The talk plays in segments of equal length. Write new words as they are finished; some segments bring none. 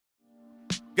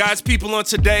Guys, people, on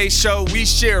today's show, we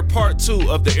share part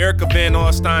 2 of the Erica Van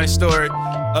Alstyne story,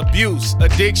 abuse,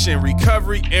 addiction,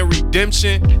 recovery, and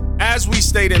redemption. As we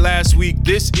stated last week,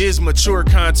 this is mature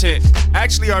content.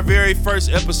 Actually, our very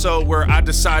first episode where I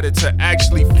decided to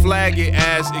actually flag it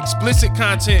as explicit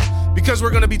content because we're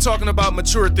going to be talking about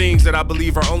mature things that I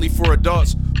believe are only for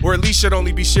adults, or at least should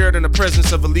only be shared in the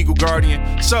presence of a legal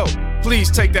guardian. So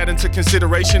please take that into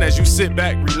consideration as you sit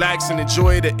back, relax, and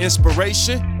enjoy the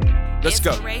inspiration. Let's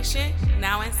go. Inspiration,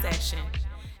 now in session.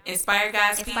 Inspire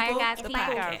God's People, the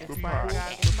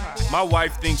podcast. My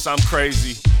wife thinks I'm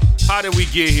crazy. How did we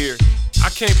get here? I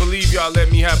can't believe y'all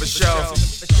let me have a show.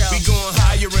 We going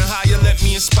higher and higher, let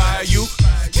me inspire you.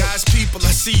 God's people, I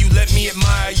see you, let me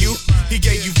admire you. He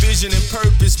gave you vision and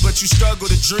purpose, but you struggle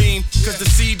to dream. Cause the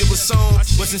seed that was sown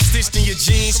wasn't stitched in your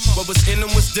jeans. What was in them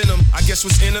was denim, I guess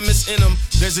what's in them is in them.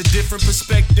 There's a different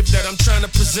perspective that I'm trying to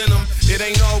present them. It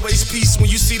ain't always peace when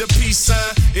you see the peace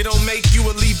sign. It don't make you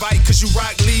a Levite cause you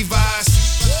rock Levi's.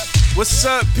 What's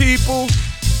up, people?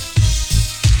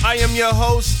 I am your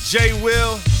host, Jay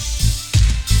Will,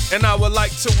 and I would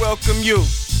like to welcome you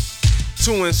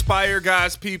to Inspire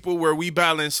God's People, where we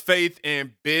balance faith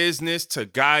and business to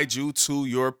guide you to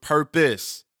your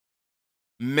purpose.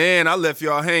 Man, I left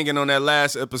y'all hanging on that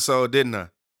last episode, didn't I?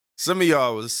 Some of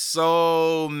y'all was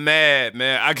so mad,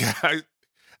 man. I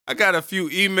got a few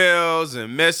emails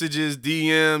and messages,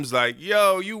 DMs, like,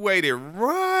 yo, you waited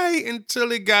right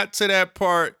until it got to that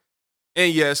part.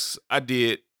 And yes, I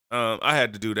did. I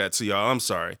had to do that to y'all. I'm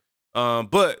sorry.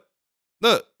 But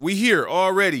look, we here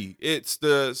already. It's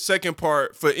the second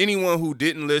part. For anyone who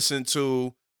didn't listen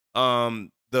to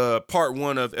the part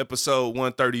 1 of episode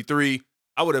 133,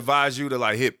 I would advise you to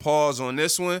hit pause on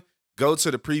this one. Go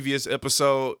to the previous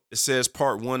episode. It says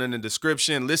part 1 in the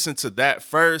description. Listen to that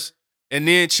first, and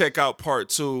then check out part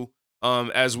 2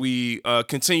 as we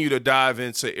continue to dive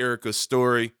into Erica's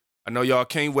story. I know y'all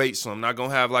can't wait, so I'm not going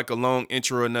to have a long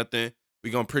intro or nothing.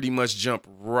 We're going to pretty much jump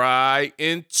right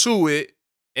into it.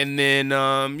 And then,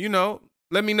 let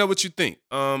me know what you think.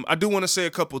 I do want to say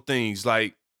a couple things.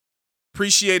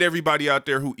 Appreciate everybody out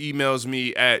there who emails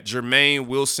me at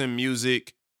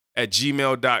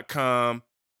jermainewilsonmusic@gmail.com.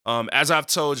 As I've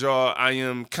told y'all, I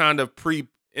am kind of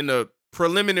in the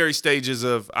preliminary stages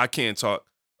of,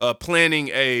 planning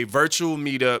a virtual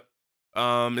meetup.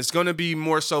 It's going to be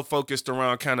more so focused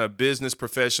around kind of business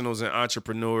professionals and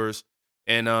entrepreneurs.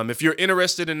 And if you're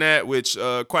interested in that, which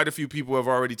quite a few people have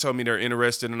already told me they're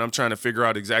interested, and I'm trying to figure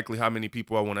out exactly how many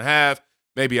people I want to have.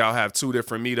 Maybe I'll have 2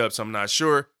 different meetups. I'm not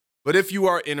sure. But if you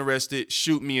are interested,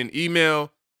 shoot me an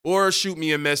email or shoot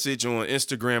me a message on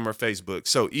Instagram or Facebook.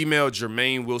 So email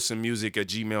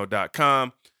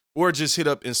jermainewilsonmusic@gmail.com or just hit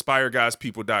up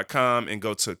inspireguyspeople.com and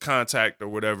go to contact or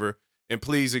whatever. And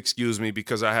please excuse me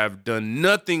because I have done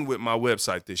nothing with my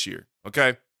website this year.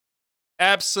 Okay?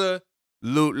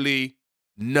 Absolutely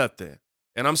nothing.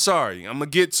 And I'm sorry. I'm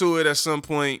going to get to it at some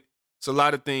point. It's a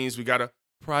lot of things we got to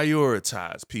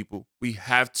prioritize, people. We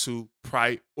have to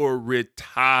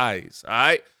prioritize. All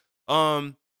right?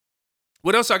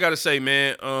 What else I got to say,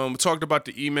 man? We talked about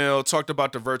the email, talked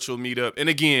about the virtual meetup. And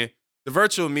again, the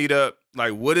virtual meetup,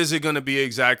 what is it going to be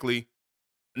exactly?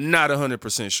 Not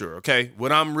 100% sure, okay?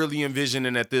 What I'm really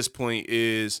envisioning at this point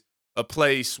is a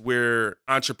place where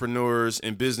entrepreneurs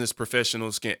and business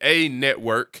professionals can,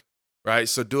 network, right?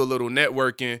 So do a little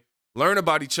networking, learn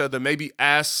about each other, maybe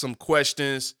ask some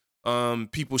questions.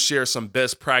 People share some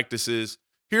best practices.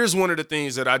 Here's one of the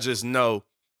things that I just know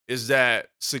is that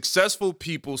successful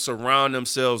people surround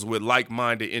themselves with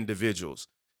like-minded individuals.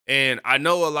 And I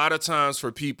know a lot of times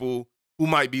for people who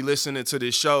might be listening to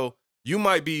this show, you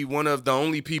might be one of the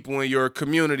only people in your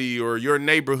community or your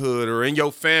neighborhood or in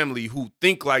your family who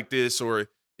think like this or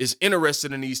is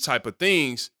interested in these type of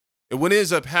things. And what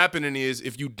ends up happening is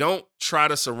if you don't try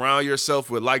to surround yourself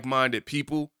with like-minded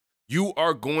people, you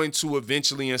are going to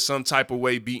eventually in some type of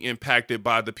way be impacted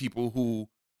by the people who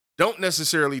don't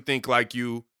necessarily think like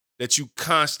you, that you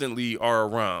constantly are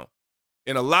around.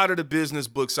 In a lot of the business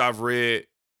books I've read,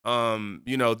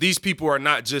 these people are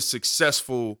not just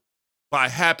successful by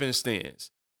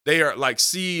happenstance. They are like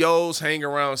CEOs hang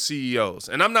around CEOs.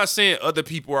 And I'm not saying other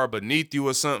people are beneath you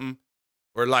or something,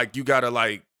 or you got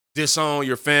to disown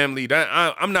your family.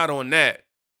 I'm not on that.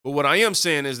 But what I am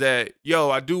saying is that,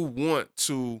 I do want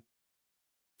to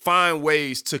find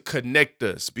ways to connect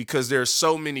us because there's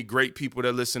so many great people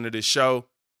that listen to this show.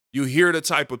 You hear the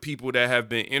type of people that have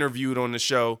been interviewed on the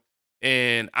show.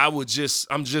 And I'm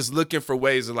just looking for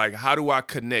ways of how do I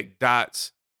connect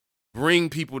dots, bring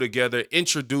people together,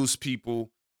 introduce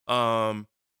people.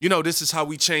 This is how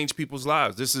we change people's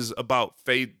lives. This is about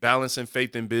faith, balancing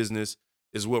faith and business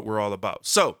is what we're all about.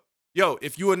 So, yo,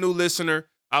 if you're a new listener,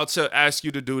 I'll ask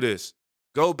you to do this.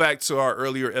 Go back to our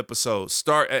earlier episodes.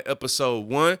 Start at episode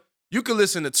 1. You can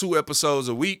listen to 2 episodes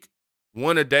a week,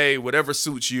 1 a day, whatever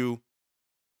suits you.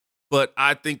 But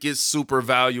I think it's super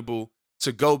valuable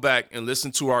to go back and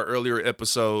listen to our earlier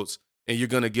episodes, and you're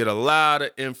going to get a lot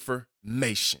of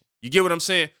information. You get what I'm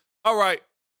saying? All right.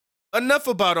 Enough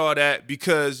about all that,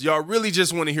 because y'all really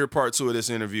just want to hear part 2 of this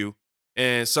interview.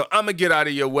 And so I'm going to get out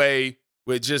of your way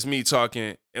with just me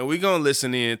talking, and we're going to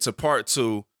listen in to part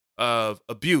 2 of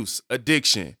abuse,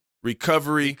 addiction,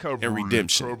 recovery and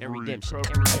redemption.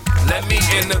 Let me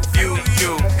interview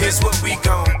you. Here's what we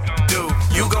gon' do.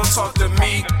 You gon' talk to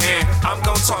me and I'm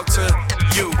gon' talk to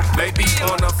you. Maybe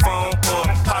on the phone or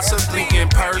possibly in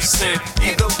person.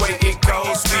 Either way it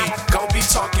goes, we gon' be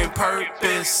talking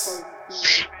purpose.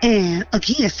 And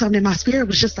again, something in my spirit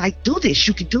was just like, do this,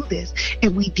 you can do this.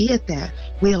 And we did that.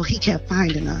 Well, he kept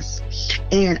finding us.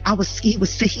 And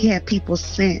he had people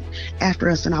sent after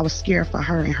us, and I was scared for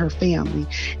her and her family.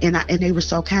 And they were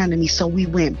so kind to me. So we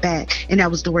went back, and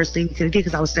that was the worst thing we could have did,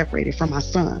 because I was separated from my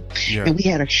son. Yeah. And we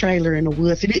had a trailer in the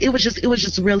woods. And it was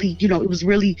just really, it was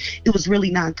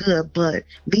really not good. But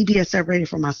me being separated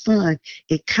from my son,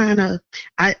 it kind of,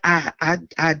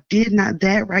 I did not,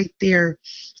 that right there,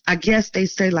 I guess they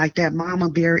say like that mama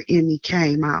bear in me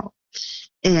came out.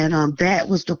 And that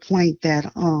was the point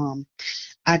that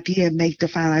I did make the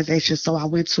finalization. So I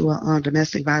went to a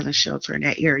domestic violence shelter in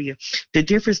that area. The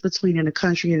difference between in the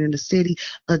country and in the city,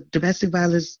 a domestic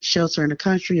violence shelter in the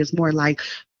country is more like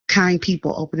kind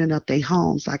people opening up their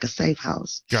homes like a safe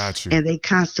house. Gotcha. And they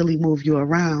constantly move you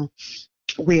around.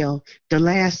 Well, the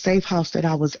last safe house that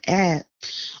I was at,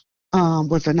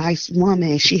 was a nice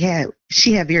woman. She had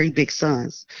very big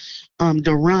sons.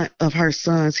 The runt of her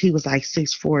sons, he was like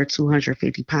 6'4",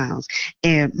 250 pounds.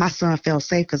 And my son felt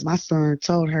safe because my son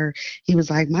told her, he was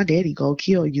like, my daddy go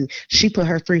kill you. She put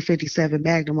her .357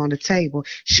 Magnum on the table.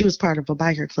 She was part of a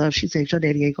biker club. She said, your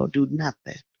daddy ain't gonna do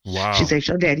nothing. Wow. She said,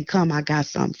 your daddy come, I got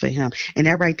something for him. And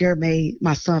that right there made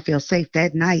my son feel safe.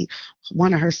 That night,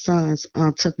 one of her sons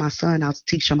took my son out to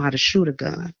teach him how to shoot a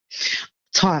gun.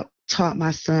 Taught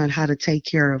my son how to take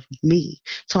care of me,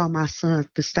 taught my son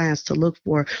the signs to look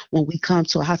for when we come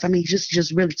to a house. I mean,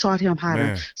 just really taught him how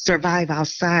to survive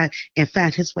outside and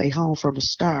find his way home from the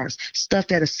stars, stuff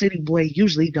that a city boy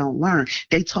usually don't learn.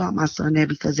 They taught my son that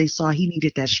because they saw he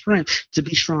needed that strength to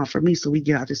be strong for me, so we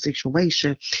get out of the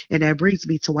situation. And that brings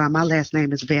me to why my last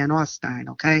name is Van Alstyne,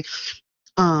 okay?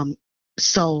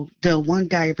 So the one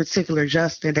guy in particular,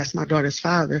 Justin, that's my daughter's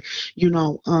father,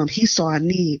 he saw a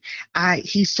need.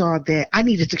 He saw that I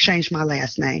needed to change my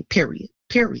last name, period.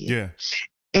 Yeah.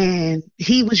 And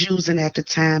he was using at the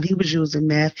time, he was using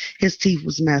meth. His teeth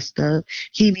was messed up.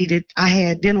 I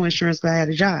had dental insurance because I had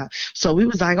a job. So we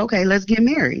was like, okay, let's get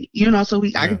married. So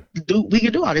we could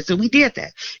do all this. And we did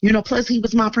that. Plus he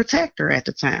was my protector at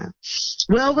the time.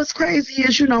 Well, what's crazy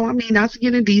is, not to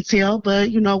get in detail, but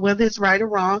whether it's right or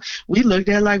wrong, we looked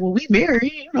at like, well, we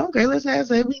married, okay, let's have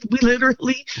it.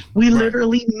 We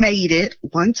literally made it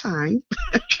one time.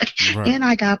 Right. And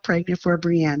I got pregnant for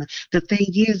Brianna. The thing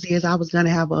is I was going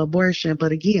to have an abortion,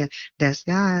 but again, that's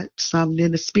God. Something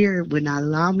in the spirit would not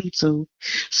allow me to.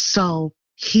 So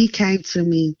he came to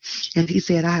me and he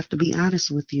said, I have to be honest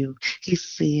with you. He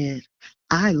said,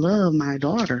 I love my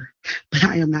daughter, but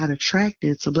I am not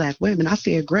attracted to black women. I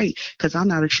said, great, because I'm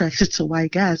not attracted to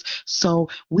white guys. So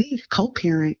we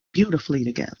co-parent beautifully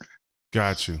together.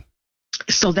 Got you.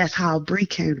 So that's how Bree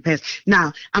came to pass.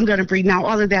 Now, I'm going to bring, now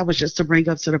all of that was just to bring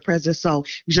up to the present. So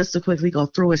just to quickly go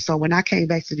through it. So when I came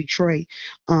back to Detroit,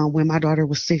 when my daughter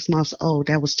was 6 months old,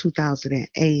 that was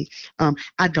 2008.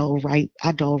 I dove right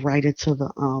into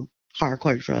the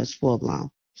hardcore drugs full blown.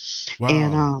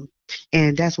 Wow.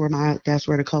 And that's where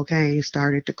the cocaine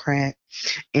started to crack,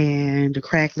 and the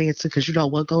crack led to, because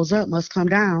what goes up must come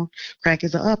down. Crack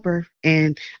is an upper,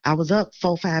 and I was up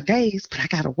 4-5 days, but I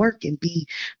got to work and be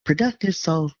productive.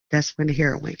 So that's when the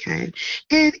heroin came,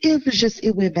 and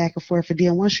it went back and forth. And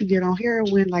then once you get on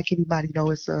heroin, like anybody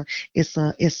knows, it's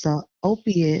a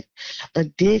opiate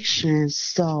addiction.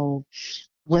 So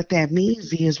what that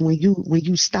means is when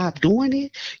you stop doing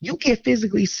it, you get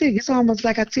physically sick. It's almost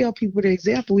like I tell people, the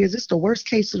example is it's the worst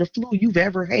case of the flu you've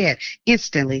ever had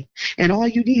instantly. And all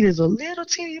you need is a little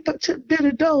teeny bit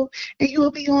of dope and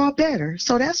you'll be all better.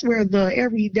 So that's where the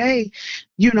everyday,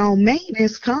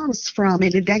 maintenance comes from.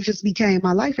 And that just became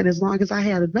my life. And as long as I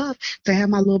had enough to have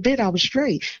my little bit, I was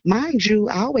straight. Mind you,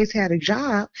 I always had a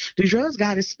job. The drugs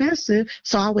got expensive,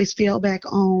 so I always fell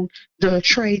back on the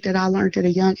trade that I learned at a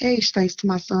young age, thanks to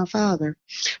my son's father.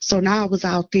 So now I was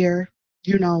out there,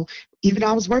 even though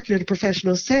I was working in a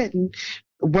professional setting,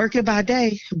 working by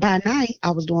day, by night,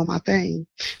 I was doing my thing.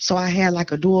 So I had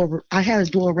like a dual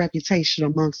reputation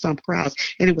among some crowds.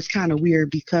 And it was kind of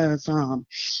weird because, I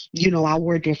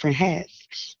wore different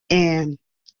hats. And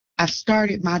I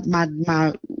started I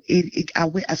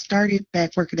started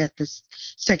back working at this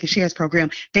Second Chance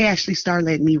program. They actually started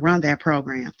letting me run that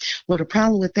program. Well, the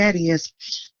problem with that is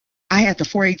I had the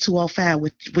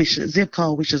 48205, which is zip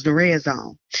code, which is the red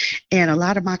zone. And a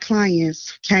lot of my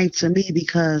clients came to me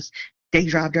because they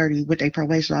dropped dirty with their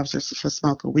probation officers for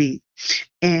smoking weed.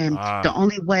 And the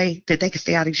only way that they could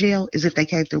stay out of jail is if they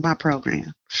came through my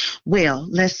program. Well,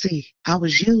 let's see. I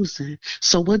was using.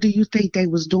 So what do you think they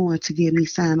was doing to get me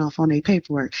signed off on their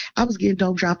paperwork? I was getting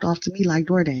dope dropped off to me like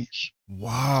DoorDash.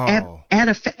 Wow. At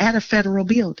a federal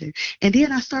building. And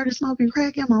then I started smoking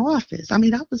crack in my office. I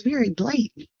mean, I was very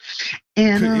blatant.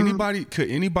 And could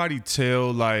anybody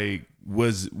tell, like,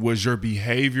 was your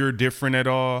behavior different at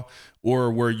all?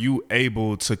 Or were you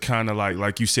able to kind of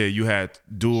like you said, you had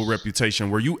dual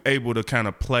reputation. Were you able to kind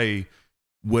of play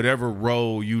whatever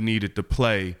role you needed to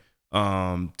play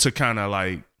to kind of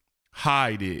like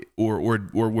hide it? Or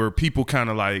were people kind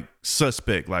of like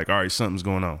suspect, like, all right, something's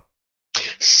going on?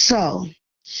 So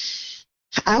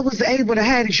I was able to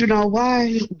hide it. You know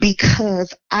why?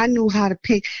 Because I knew how to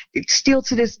pick. Still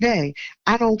to this day,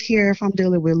 I don't care if I'm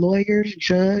dealing with lawyers,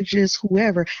 judges,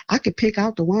 whoever. I could pick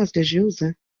out the ones that's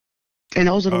using. And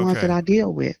those are the ones that I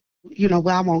deal with. Well,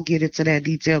 I won't get into that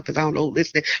detail because I don't know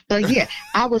listening. But yeah,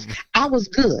 I was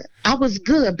good. I was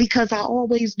good because I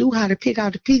always knew how to pick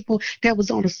out the people that was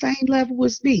on the same level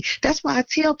as me. That's why I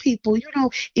tell people, even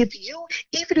if you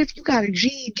got a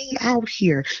GED out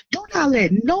here, do not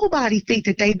let nobody think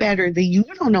that they better than you.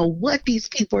 You don't know what these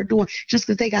people are doing just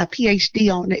because they got PhD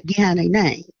on it behind their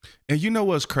name. And you know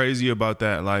what's crazy about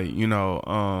that? Like,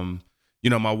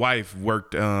 my wife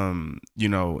worked,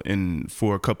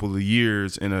 for a couple of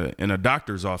years in a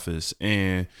doctor's office.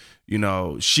 And,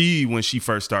 when she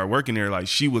first started working there, like,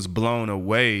 she was blown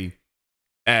away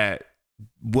at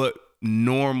what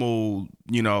normal,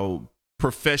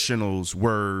 professionals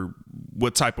were,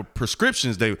 what type of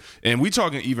prescriptions and we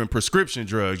talking even prescription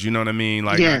drugs, you know what I mean?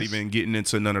 Like, yes. Not even getting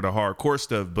into none of the hardcore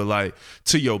stuff, but like,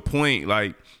 to your point,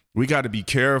 like, we got to be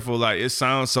careful. Like, it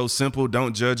sounds so simple.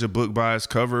 Don't judge a book by its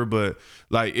cover. But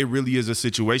like, it really is a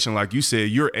situation. Like you said,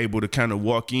 you're able to kind of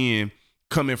walk in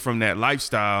coming from that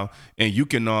lifestyle, and you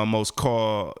can almost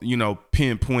call,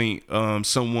 pinpoint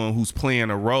someone who's playing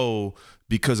a role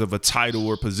because of a title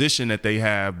or position that they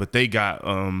have, but they got,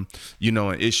 an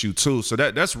issue too. So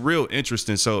that's real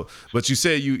interesting. So, but you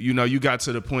said you got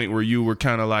to the point where you were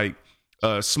kind of like,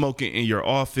 smoking in your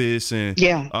office, and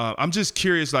yeah, I'm just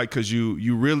curious, like, because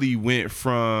you really went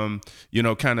from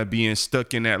kind of being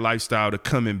stuck in that lifestyle to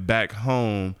coming back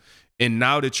home, and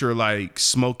now that you're like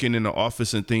smoking in the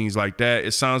office and things like that,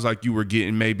 it sounds like you were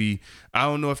getting, maybe, I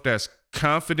don't know if that's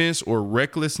confidence or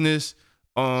recklessness.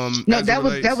 No,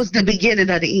 that was the beginning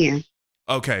of the end.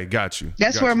 Okay, got you.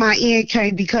 That's where my end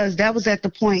came, because that was at the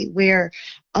point where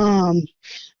I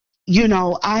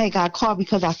had got caught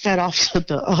because I set off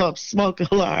the smoke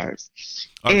alarms.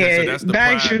 Okay, so that's the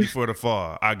pride before the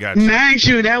fall. I got you. Mind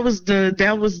you, that was the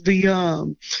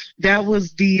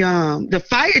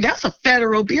fire. That's a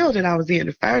federal building I was in.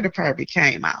 The fire department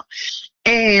came out.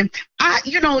 And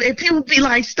and people be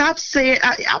like, stop saying,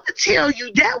 I would tell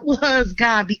you that was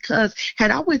God, because had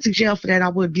I went to jail for that, I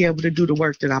wouldn't be able to do the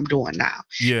work that I'm doing now.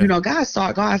 Yeah. God,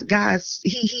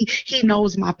 he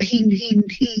knows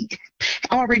he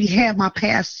already had my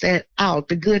past set out,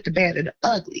 the good, the bad, and the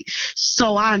ugly.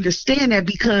 So I understand that,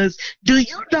 because do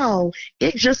you know,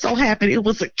 it just so happened it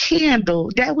was a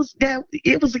candle.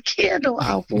 It was a candle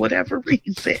out for whatever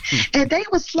reason. And they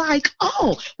was like,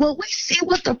 oh, well, we see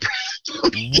what the problem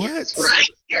is right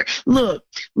here. Look.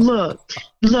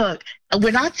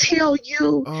 When I tell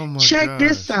you, check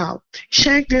this out.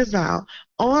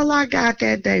 All I got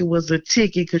that day was a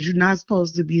ticket, because you're not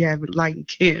supposed to be lighting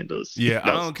candles. Yeah, I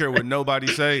don't care what nobody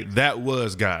say. That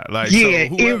was God. Like, yeah,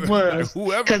 so whoever, it was.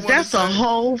 Because that's a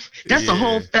whole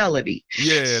felony.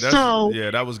 Yeah,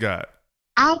 that was God.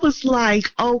 I was like,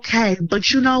 okay,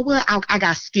 but you know what? I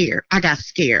got scared. I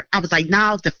was like,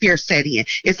 now the fear set in.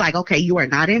 It's like, okay, you are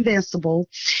not invincible.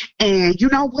 And you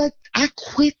know what? I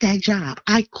quit that job.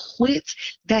 I quit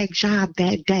that job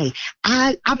that day.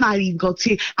 I'm not even gonna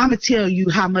tell. I'm gonna tell you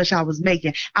how much I was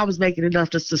making. I was making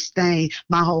enough to sustain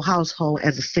my whole household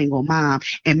as a single mom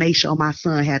and make sure my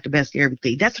son had the best of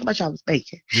everything. That's how much I was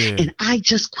making. Yeah. And I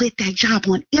just quit that job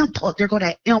on impulse. There go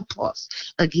that impulse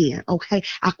again. Okay,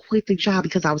 I quit the job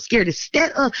because I was scared.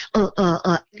 Instead of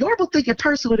normal thinking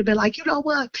person would have been like, you know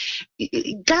what,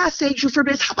 God saved you from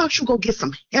this. How about you go get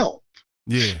some help?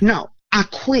 Yeah. No, I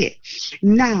quit.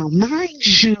 Now,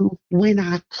 mind you, when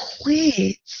I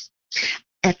quit,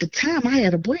 at the time I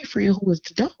had a boyfriend who was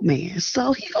the dope man.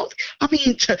 So he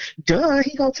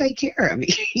gonna take care of me.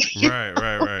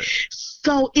 Right.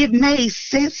 So it made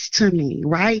sense to me,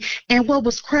 right? And what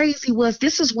was crazy was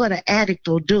this is what an addict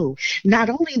will do. Not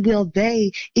only will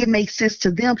it make sense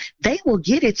to them, they will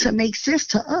get it to make sense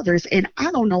to others. And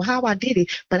I don't know how I did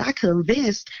it, but I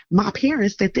convinced my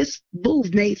parents that this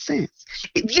move made sense.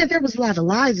 Yeah, there was a lot of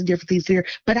lies and different things there,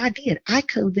 but I did. I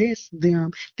convinced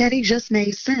them that it just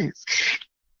made sense.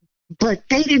 But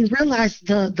they didn't realize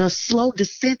the slow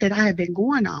descent that I had been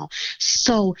going on.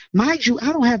 So mind you,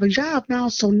 I don't have a job now.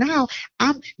 So now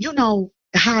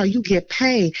how you get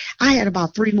paid. I had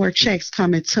about 3 more checks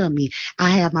coming to me. I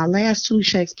had my last 2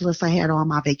 checks, plus I had all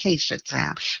my vacation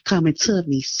time coming to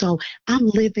me. So I'm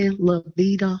living La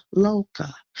Vida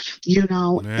Loca,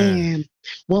 Man. And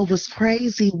what was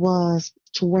crazy was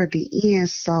toward the end.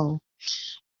 So,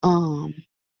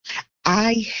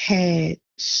 I had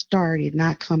started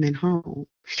not coming home.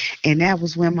 And that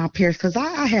was when my parents, because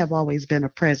I have always been a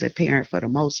present parent for the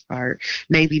most part,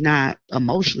 maybe not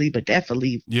emotionally, but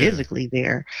definitely physically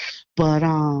there. But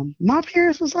my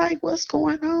parents was like, what's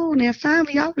going on? And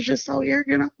finally, I was just so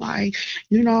arrogant. I'm like,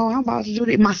 I'm about to do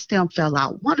it. My stem fell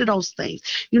out. One of those things.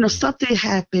 Something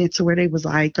happened to where they was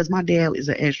like, because my dad is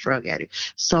an ex-drug addict.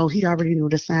 So he already knew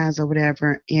the signs or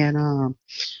whatever. And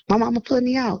my mama put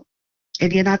me out. And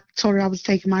then I told her I was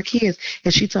taking my kids.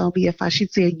 And she told me she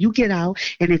said, you get out.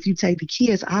 And if you take the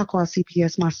kids, I'll call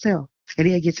CPS myself. And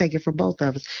they'll get taken from both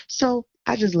of us. So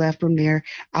I just left from there.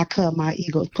 I put my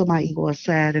ego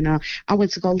aside. And I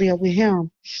went to go live with him.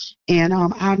 And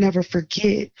I'll never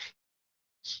forget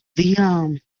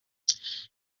the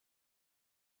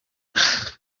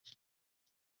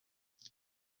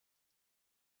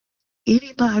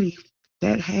anybody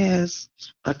that has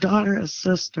a daughter or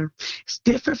sister, it's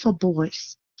different for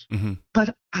boys. Mm-hmm.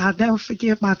 But I'll never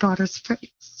forget my daughter's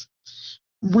face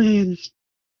when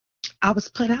I was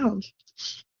put out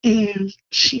and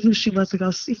she knew she wasn't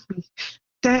going to see me.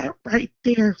 That right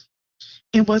there,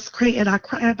 and what's great, and I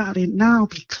cry about it now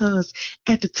because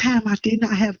at the time I did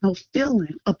not have no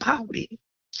feeling about it.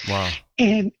 Wow.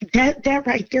 And that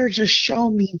right there just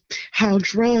showed me how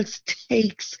drugs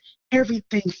takes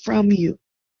everything from you.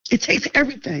 It takes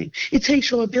everything. It takes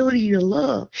your ability to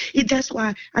love. That's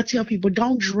why I tell people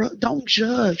don't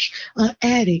judge an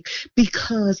addict,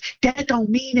 because that don't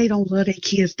mean they don't love their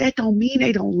kids. That don't mean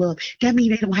they don't love. That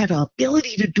mean they don't have the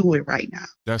ability to do it right now.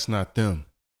 That's not them.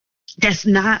 That's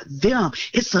not them.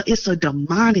 It's a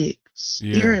demonic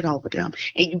spirit over them.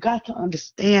 And you got to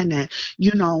understand that,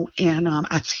 and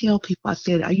I tell people, I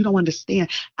said, you don't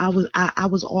understand. I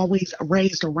was always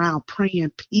raised around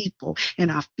praying people.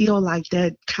 And I feel like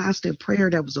that constant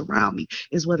prayer that was around me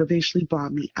is what eventually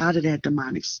brought me out of that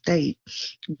demonic state.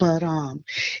 But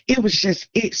it was just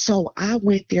it. So I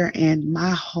went there and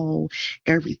my whole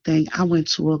everything, I went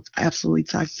to an absolutely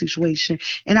toxic situation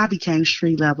and I became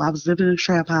street level. I was living in a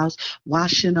trap house,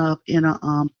 washing up in a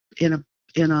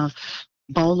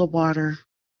bowl of water,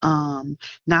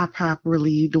 not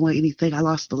properly doing anything. I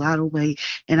lost a lot of weight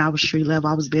and I was street level.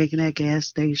 I was begging at gas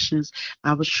stations.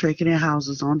 I was tricking in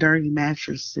houses on dirty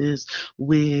mattresses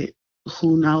with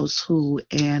who knows who.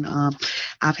 And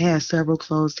I've had several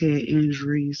closed head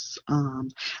injuries.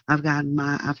 I've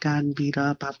gotten beat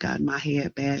up. I've gotten my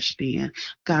head bashed in,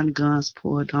 gotten guns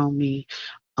pulled on me.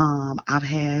 I've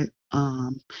had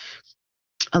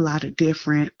a lot of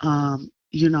different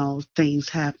things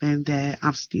happen that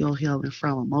I'm still healing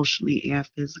from emotionally and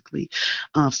physically.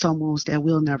 Some wounds that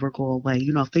will never go away.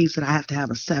 Things that I have to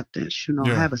have acceptance. I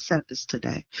have acceptance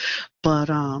today. But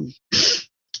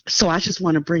so I just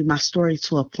want to bring my story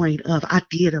to a point of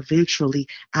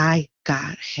I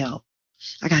got help.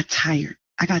 I got tired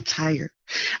and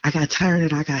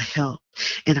I got help.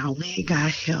 And I went and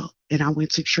got help and I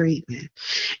went to treatment.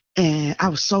 And I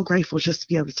was so grateful just to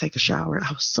be able to take a shower.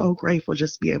 I was so grateful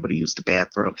just to be able to use the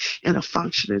bathroom and a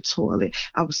functioning toilet.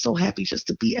 I was so happy just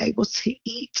to be able to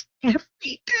eat every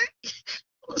day. I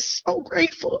was so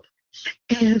grateful.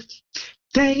 And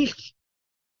they,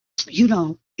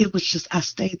 it was just, I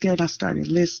stayed there and I started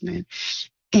listening.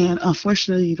 And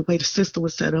unfortunately, the way the system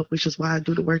was set up, which is why I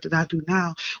do the work that I do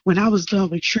now, when I was done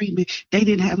with treatment, they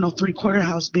didn't have no 3/4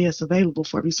 house beds available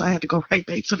for me. So I had to go right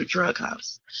back to the drug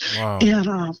house. Wow.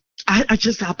 And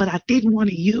but I didn't want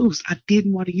to use.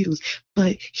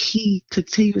 But he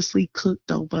continuously cooked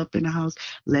dope up in the house,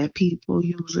 let people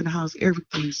use in the house,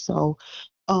 everything. So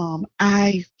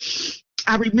I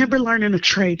remember learning a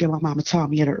trade that my mama taught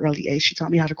me at an early age. She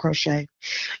taught me how to crochet.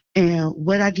 And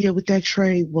what I did with that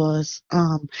trade was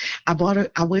I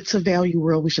went to Value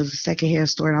World, which is a secondhand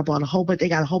store, and I bought they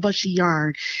got a whole bunch of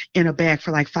yarn in a bag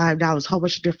for like $5, a whole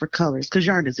bunch of different colors, because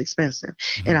yarn is expensive.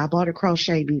 Mm-hmm. And I bought a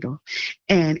crochet needle.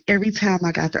 And every time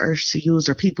I got the urge to use,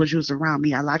 or people use around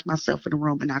me, I locked myself in the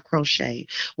room and I crocheted.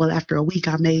 Well, after a week,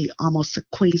 I made almost a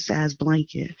queen size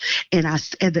blanket. And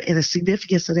the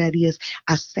significance of that is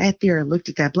I sat there and looked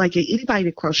at that blanket. Anybody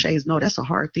that crochets know that's a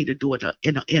hard thing to do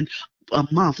in a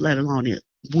month, let alone a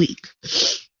week.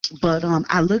 But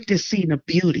I looked and seen the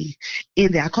beauty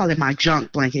in that. I call it my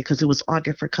junk blanket because it was all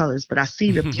different colors, but I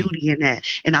see the beauty in that.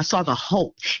 And I saw the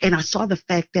hope. And I saw the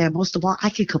fact that most of all, I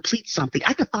can complete something.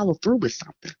 I can follow through with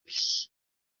something.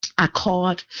 I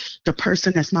called the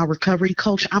person that's my recovery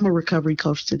coach. I'm a recovery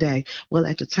coach today. Well,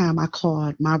 at the time I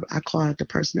called the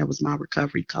person that was my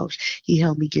recovery coach. He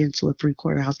helped me get into a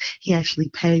 3/4 house. He actually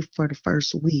paid for the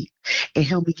first week and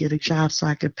helped me get a job so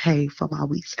I could pay for my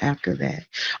weeks after that.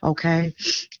 Okay.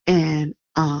 And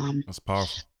that's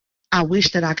powerful. I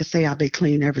wish that I could say I've been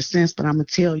clean ever since, but I'm going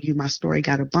to tell you my story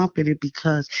got a bump in it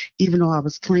because even though I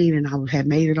was clean and I had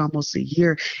made it almost a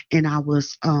year and I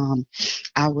was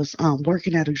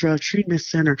working at a drug treatment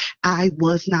center, I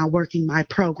was not working my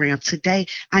program. Today,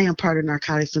 I am part of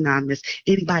Narcotics Anonymous.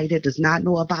 Anybody that does not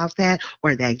know about that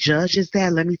or that judges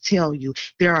that, let me tell you,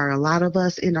 there are a lot of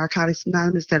us in Narcotics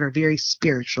Anonymous that are very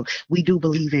spiritual. We do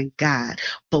believe in God,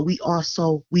 but we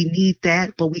need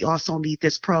that, but we also need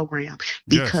this program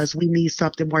because we need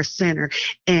something more centered.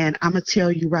 And I'm going to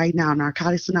tell you right now,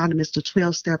 Narcotics Anonymous, the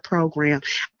 12-step program,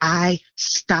 I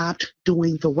stopped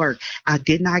doing the work. I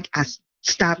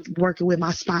stopped working with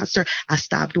my sponsor. I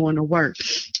stopped doing the work.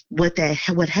 What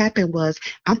happened was,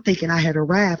 I'm thinking I had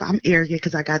arrived. I'm arrogant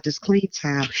because I got this clean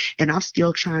time and I'm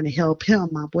still trying to help him,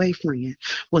 my boyfriend.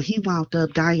 Well, he wound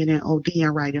up dying and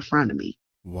ODing right in front of me.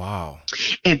 Wow.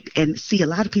 And see, a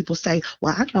lot of people say,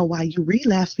 well, I know why you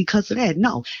relapsed because of that.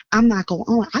 No, I'm not going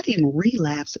on. I didn't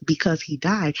relapse because he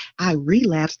died. I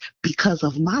relapsed because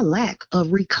of my lack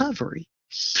of recovery.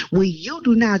 When you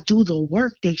do not do the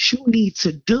work that you need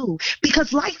to do,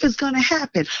 because life is going to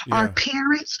happen. Yeah. Our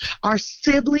parents, our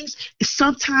siblings,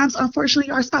 sometimes, unfortunately,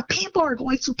 our spouse, people are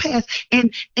going to pass.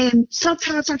 And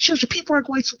sometimes our children, people are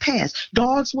going to pass.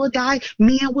 Dogs will die.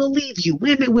 Men will leave you.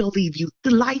 Women will leave you.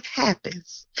 The life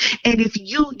happens. And if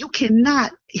you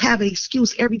cannot have an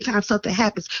excuse every time something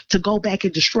happens to go back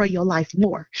and destroy your life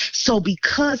more. So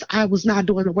because I was not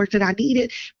doing the work that I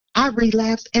needed, I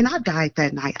relapsed and I died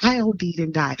that night. I OD'd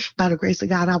and died. By the grace of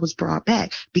God, I was brought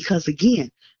back because,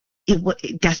 again,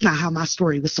 that's not how my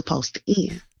story was supposed to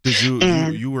end. Did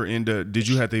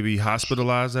you have to be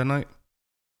hospitalized that night?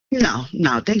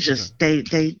 No, they just,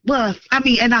 well, I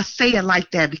mean, and I say it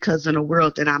like that because in the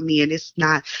world that I'm in, it's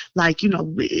not like,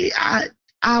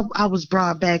 I was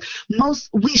brought back.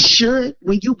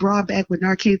 When you brought back with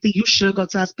Narcan, you should go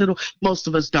to the hospital. Most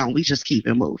of us don't. We just keep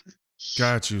it moving.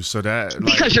 Got you. So that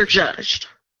because you're judged.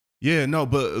 Yeah, no,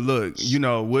 but look,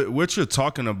 what you're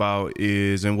talking about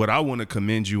is, and what I want to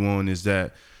commend you on is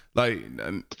that, like,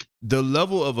 the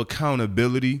level of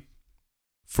accountability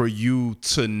for you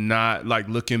to not, like,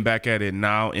 looking back at it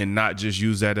now and not just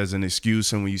use that as an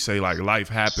excuse. And when you say, like, life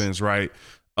happens, right?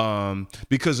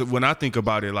 Because when I think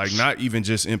about it, like, not even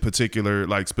just in particular,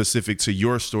 like, specific to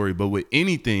your story, but with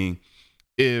anything,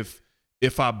 if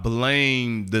I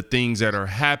blame the things that are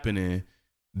happening,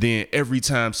 then every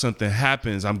time something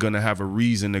happens, I'm going to have a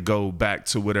reason to go back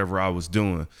to whatever I was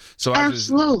doing. So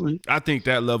absolutely, I think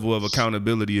that level of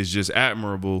accountability is just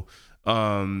admirable.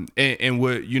 And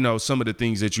what, some of the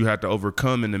things that you had to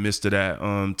overcome in the midst of that,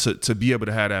 to be able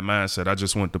to have that mindset, I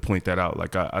just want to point that out.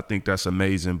 Like, I think that's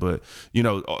amazing, but,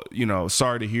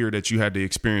 sorry to hear that you had to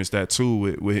experience that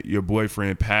too with your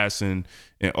boyfriend passing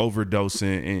and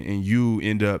overdosing and you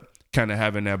end up kind of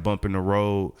having that bump in the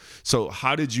road. So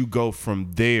how did you go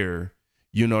from there,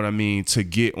 to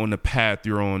get on the path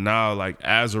you're on now, like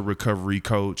as a recovery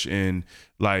coach and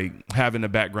like having the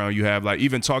background you have? Like,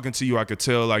 even talking to you, I could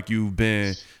tell like you've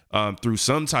been through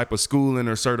some type of schooling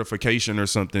or certification or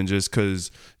something, just because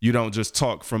you don't just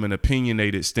talk from an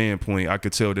opinionated standpoint. I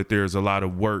could tell that there's a lot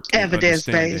of work.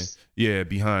 Evidence-based.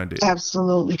 behind it.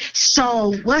 Absolutely.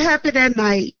 So what happened that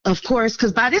night, of course,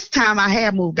 because by this time I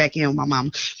had moved back in with my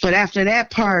mom. But after that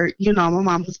part, my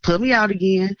mom just put me out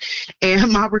again.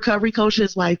 And my recovery coach,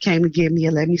 his wife, came to get me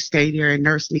and let me stay there and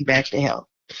nurse me back to health.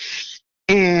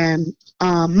 And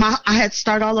I had to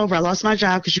start all over. I lost my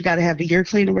job because you got to have the year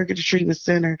clean to work at the treatment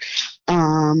center.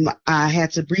 I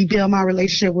had to rebuild my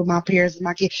relationship with my parents and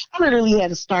my kids. I literally had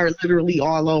to start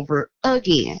all over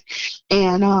again.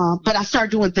 And but I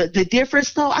started doing the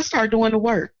difference though. I started doing the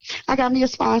work. I got me a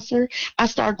sponsor. I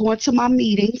started going to my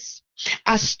meetings.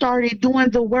 I started doing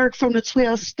the work from the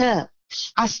 12 step.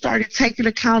 I started taking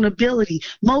accountability.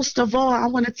 Most of all, I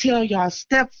want to tell y'all,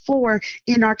 step 4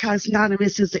 in Narcotics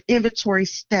Anonymous is the inventory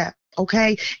step.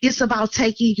 Okay, it's about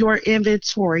taking your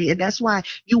inventory, and that's why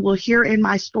you will hear in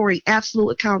my story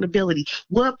absolute accountability.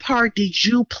 What part did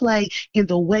you play in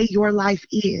the way your life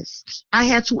is? I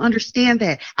had to understand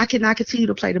that. I cannot continue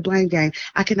to play the blame game.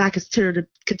 I cannot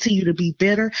continue to be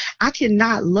bitter. I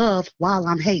cannot love while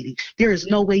I'm hating. There is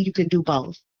no way you can do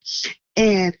both.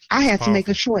 And I had to make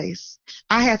a choice.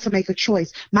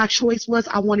 My choice was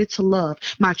I wanted to love.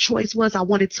 My choice was I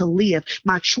wanted to live.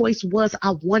 My choice was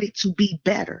I wanted to be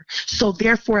better. So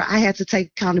therefore, I had to take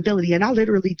accountability. And I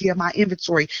literally did my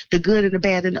inventory, the good and the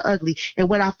bad and the ugly. And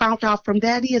what I found out from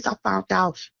that is I found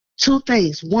out 2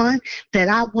 things. 1, that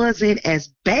I wasn't as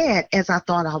bad as I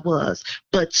thought I was.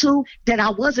 But 2, that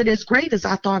I wasn't as great as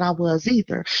I thought I was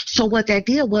either. So what that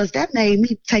did was that made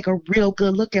me take a real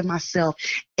good look at myself.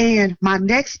 And my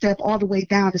next step all the way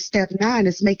down to step 9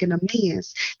 is making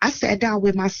amends. I sat down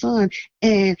with my son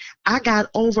and I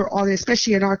got over all this,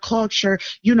 especially in our culture,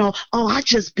 I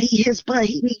just beat his butt.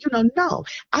 No.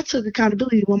 I took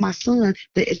accountability with my son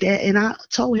and I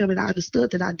told him and I understood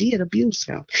that I did abuse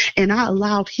him. And I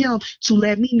allowed him to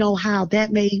let me know how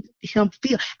that made him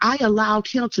feel. I allowed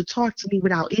him to talk to me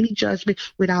without any judgment,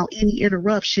 without any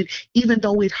interruption, even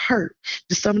though it hurt.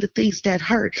 Some of the things that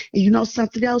hurt. And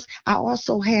something else, I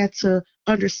also had to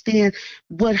understand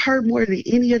what hurt more than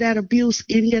any of that abuse,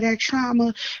 any of that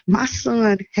trauma. My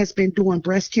son has been doing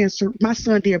breast cancer. My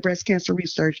son did breast cancer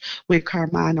research with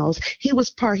Carmanos.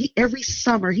 Every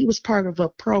summer, he was part of a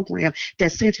program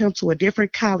that sent him to a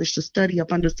different college to study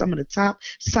up under some of the top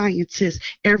scientists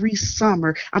every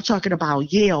summer. I'm talking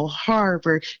about Yale,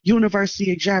 Harvard,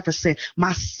 University of Jefferson.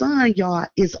 My son, y'all,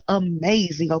 is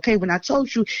amazing. Okay, when I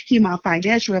told you he my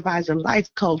financial advisor,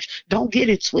 life coach, don't get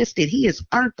it twisted. He has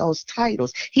earned those titles.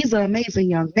 He's an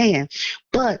amazing young man.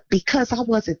 But because I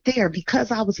wasn't there, because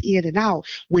I was in and out,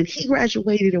 when he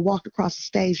graduated and walked across the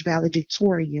stage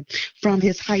valedictorian from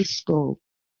his high school,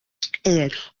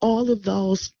 and all of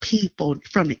those people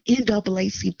from the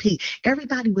NAACP,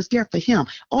 everybody was there for him.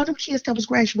 All them kids that was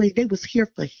graduating, they was here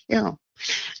for him.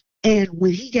 And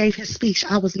when he gave his speech,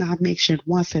 I was not mentioned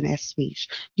once in that speech.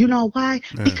 You know why?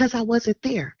 Yeah. Because I wasn't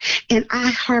there. And I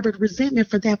harbored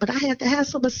resentment for that, but I had to have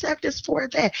some acceptance for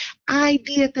that. I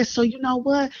did that. So you know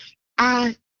what?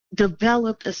 I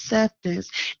developed acceptance.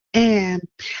 And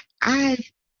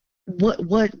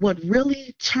what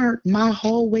really turned my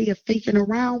whole way of thinking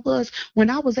around was when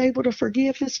I was able to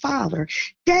forgive his father.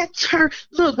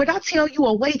 Look, when I tell you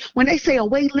when they say a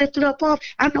weight lifted up off,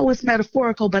 I know it's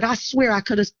metaphorical, but I swear I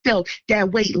could have felt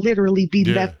that weight literally be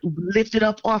lifted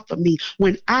up off of me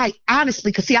when I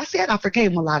honestly, because see, I said I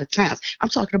forgave him a lot of times. I'm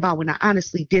talking about when I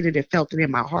honestly did it and felt it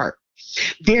in my heart.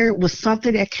 There was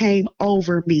something that came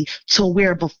over me to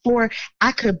where before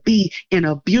I could be in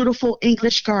a beautiful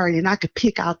English garden and I could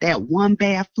pick out that one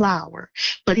bad flower,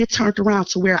 but it turned around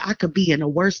to where I could be in the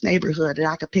worst neighborhood and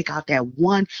I could pick out that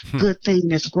one good thing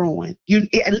that's growing.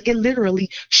 It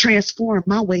literally transformed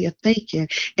my way of thinking,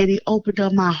 and it opened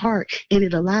up my heart, and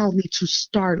it allowed me to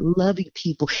start loving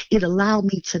people. It allowed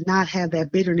me to not have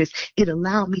that bitterness. It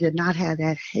allowed me to not have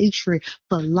that hatred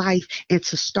for life and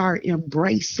to start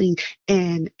embracing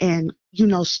and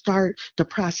start the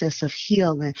process of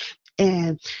healing.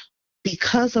 And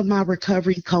because of my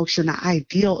recovery coach and the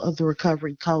ideal of the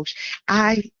recovery coach,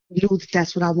 I knew that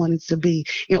that's what I wanted to be.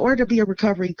 In order to be a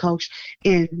recovery coach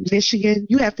in Michigan,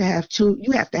 you have to have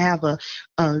you have to have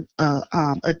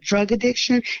a drug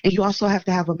addiction, and you also have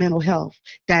to have a mental health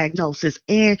diagnosis,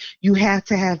 and you have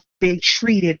to have been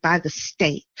treated by the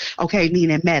state, okay,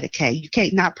 meaning Medicaid. You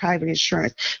can't, not private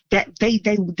insurance. That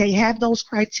they have those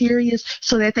criteria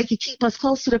so that they can keep us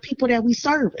close to the people that we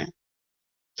serving.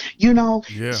 you know,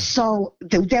 Yeah. so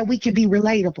that we can be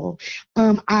relatable.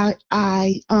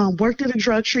 I worked at a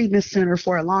drug treatment center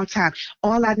for a long time.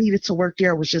 All I needed to work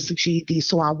there was just a GED.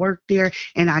 So I worked there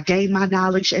and I gained my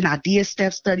knowledge and I did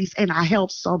step studies and I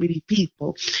helped so many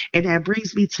people. And that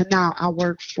brings me to now I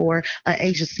work for an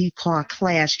agency called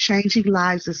Class, Changing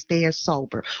Lives and Staying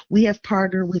Sober. We have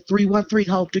partnered with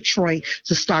 313 Hope Detroit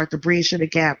to start the Bridge the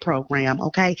Gap program.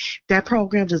 Okay. That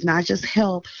program does not just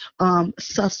help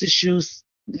substance use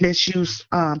misuse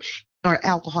or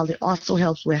alcohol. It also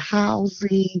helps with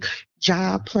housing,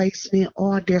 job placement,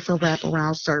 all different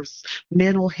wraparound services,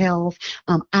 mental health.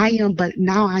 But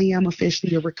now I am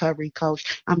officially a recovery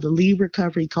coach. I'm the lead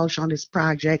recovery coach on this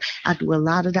project. I do a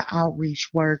lot of the outreach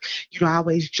work. You know, I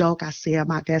always joke, I say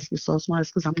my desk is so small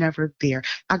because I'm never there.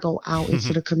 I go out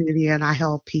into the community and I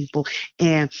help people.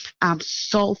 And I'm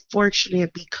so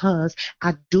fortunate because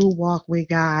I do walk with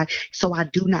God. So I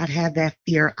do not have that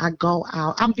fear. I go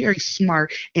out. I'm very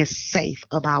smart and safe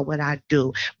about what I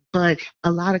do. But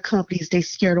a lot of companies, they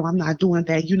scared, oh, I'm not doing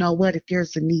that. You know what? If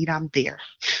there's a need, I'm there.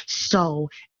 So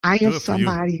I am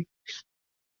somebody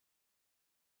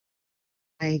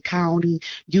in county.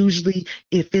 Usually,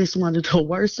 if it's one of the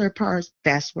worser parts,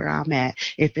 that's where I'm at.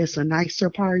 If it's a nicer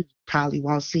part, you probably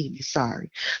won't see me.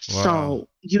 Sorry. Wow. So,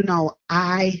 you know,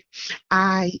 I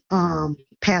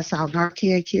pass out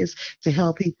Narcan kits to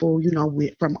help people, you know,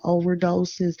 from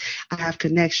overdoses. I have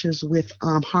connections with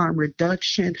harm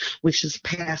reduction, which is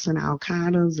passing out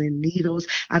condoms and needles.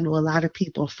 I know a lot of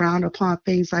people frown upon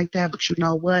things like that, but you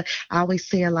know what? I always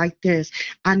say it like this.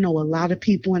 I know a lot of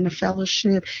people in the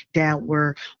fellowship that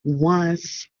were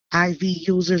once IV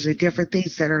users and different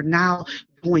things that are now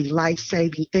doing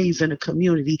life-saving things in the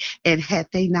community. And had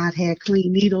they not had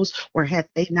clean needles or had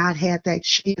they not had that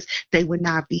chance, they would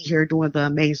not be here doing the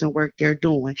amazing work they're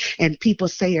doing. And people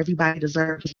say everybody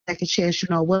deserves a second chance. You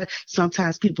know what?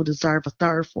 Sometimes people deserve a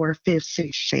third, fourth, fifth,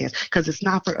 sixth chance because it's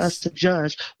not for us to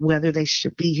judge whether they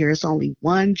should be here. It's only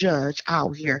one judge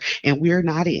out here, and we're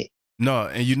not it. No,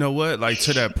 and you know what? Like,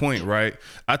 to that point, right?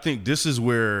 I think this is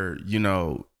where, you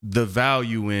know, the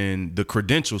value in the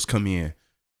credentials come in,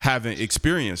 having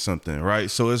experienced something, right?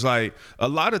 So it's like a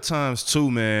lot of times too,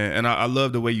 man, and I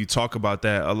love the way you talk about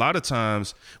that. A lot of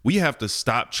times we have to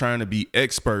stop trying to be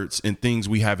experts in things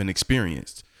we haven't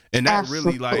experienced. And that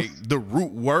really, like, the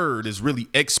root word is really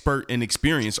expert and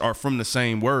experience are from the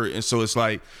same word. And so it's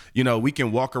like, you know, we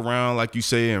can walk around, like you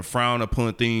say, and frown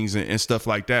upon things and stuff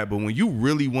like that. But when you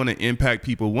really want to impact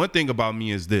people, one thing about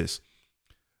me is this.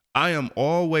 I am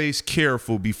always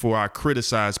careful before I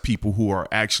criticize people who are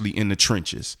actually in the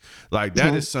trenches. Like,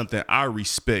 that is something I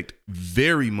respect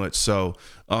very much so.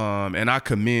 And I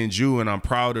commend you, and I'm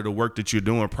proud of the work that you're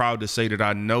doing. Proud to say that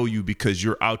I know you because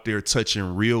you're out there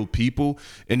touching real people.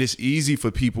 And it's easy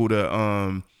for people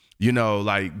to, you know,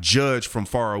 like, judge from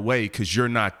far away because you're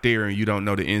not there and you don't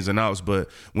know the ins and outs. But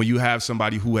when you have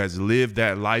somebody who has lived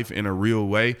that life in a real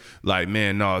way, like,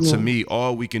 man, no, to me,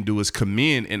 all we can do is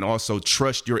commend and also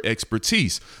trust your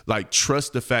expertise. Like,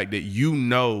 trust the fact that you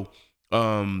know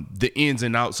the ins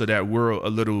and outs of that world a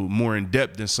little more in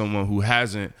depth than someone who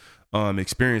hasn't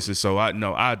experienced it. So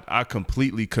I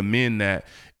completely commend that.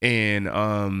 And,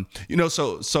 you know,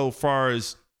 so far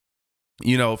as,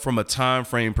 you know, from a time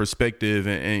frame perspective,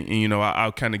 and you know,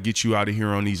 I'll kind of get you out of here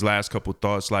on these last couple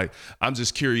thoughts. Like, I'm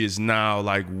just curious now,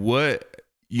 like, what,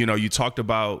 you know, you talked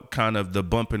about kind of the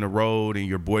bump in the road and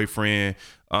your boyfriend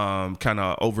kind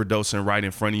of overdosing right in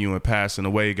front of you and passing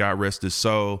away, God rest his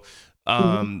soul.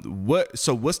 What's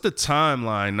the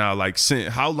timeline now? Like,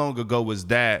 how long ago was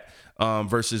that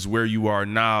versus where you are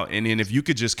now? And then if you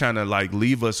could just kind of like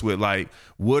leave us with, like,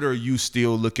 what are you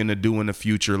still looking to do in the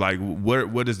future? Like,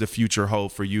 what does the future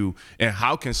hold for you? And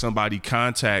how can somebody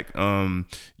contact,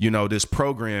 you know, this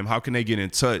program? How can they get in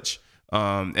touch?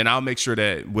 And I'll make sure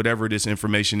that whatever this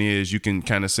information is, you can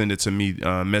kind of send it to me,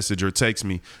 message or text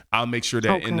me. I'll make sure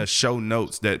that in the show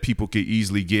notes that people could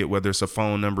easily get, whether it's a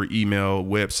phone number, email,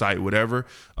 website, whatever.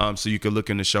 So you could look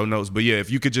in the show notes. But yeah, if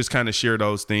you could just kind of share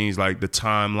those things, like the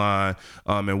timeline,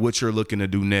 and what you're looking to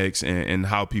do next, and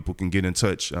how people can get in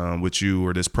touch with you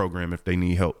or this program if they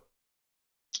need help.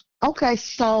 Okay,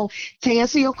 so to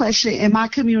answer your question, in my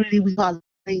community, we call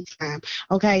time.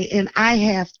 Okay, and I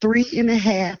have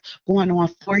 3.5 going on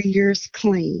 4 years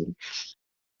clean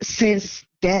since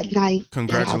that night.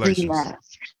 Congratulations. That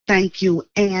thank you.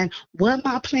 And what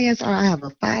my plans are, I have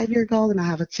a 5-year goal and I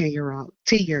have a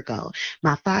 10-year goal.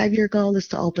 My 5-year goal is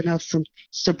to open up some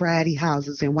sobriety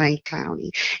houses in Wayne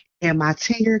County. And my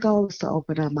 10-year goal is to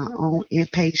open up my own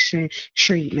inpatient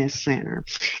treatment center.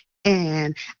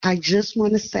 And I just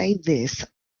want to say this.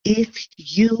 If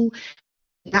you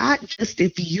not just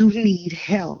if you need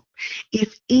help.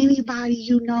 If anybody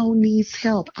you know needs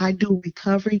help, I do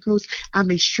recovery groups. I'm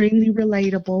extremely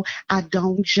relatable. I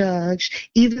don't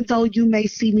judge. Even though you may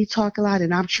see me talk a lot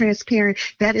and I'm transparent,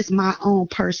 that is my own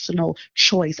personal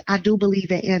choice. I do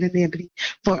believe in anonymity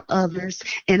for others,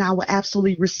 and I will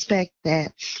absolutely respect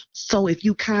that. So if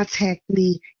you contact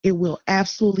me, it will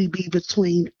absolutely be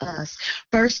between us.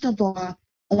 First of all,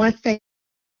 on Facebook,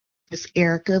 it's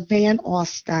Erica Van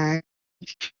Alstyne.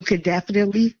 You could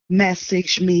definitely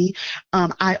message me.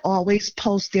 I always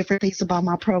post different things about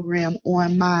my program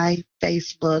on my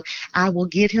Facebook. I will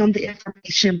get him the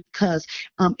information because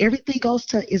everything goes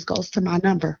to my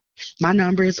number. My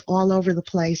number is all over the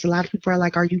place. A lot of people are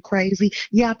like, "Are you crazy?"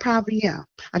 Yeah, I probably am.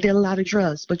 I did a lot of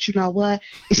drugs, but you know what?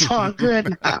 It's all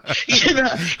good now.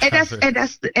 And that's the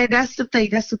thing.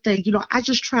 That's the thing. I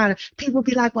just try to. People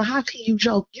be like, "Well, how can you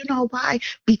joke?" You know why?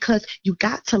 Because you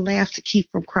got to laugh to keep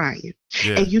from crying.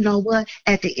 Yeah. And you know what?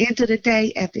 At the end of the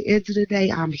day,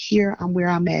 I'm here. I'm where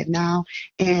I'm at now,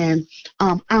 and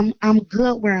I'm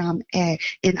good where I'm at,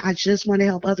 and I just want to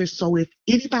help others. So if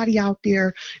anybody out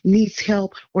there needs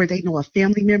help, or they know a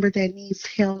family member that needs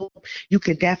help, you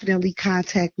can definitely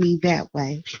contact me that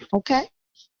way. Okay?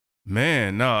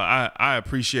 Man, no, I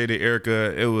appreciate it,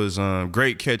 Erica. It was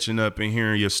great catching up and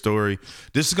hearing your story.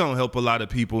 This is going to help a lot of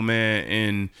people, man.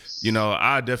 And,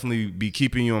 I definitely be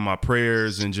keeping you on my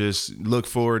prayers and just look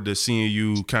forward to seeing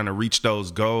you kind of reach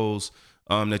those goals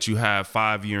that you have,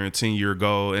 5-year and 10-year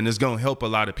goal. And it's going to help a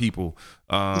lot of people.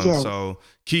 Yes. So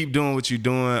keep doing what you're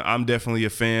doing. I'm definitely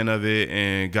a fan of it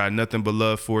and got nothing but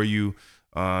love for you.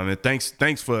 And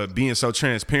thanks for being so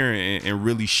transparent and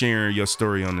really sharing your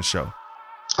story on the show.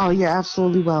 Oh, you're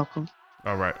absolutely welcome.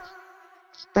 All right.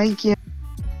 Thank you.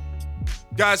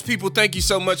 Guys, people, thank you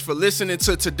so much for listening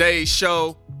to today's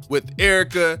show with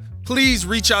Erica. Please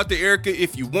reach out to Erica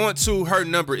if you want to. Her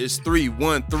number is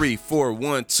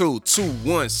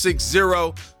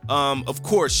 313-412-2160. Of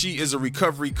course, she is a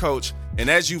recovery coach. And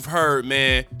as you've heard,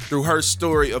 man, through her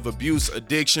story of abuse,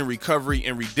 addiction, recovery,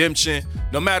 and redemption,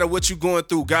 no matter what you're going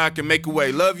through, God can make a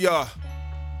way. Love y'all.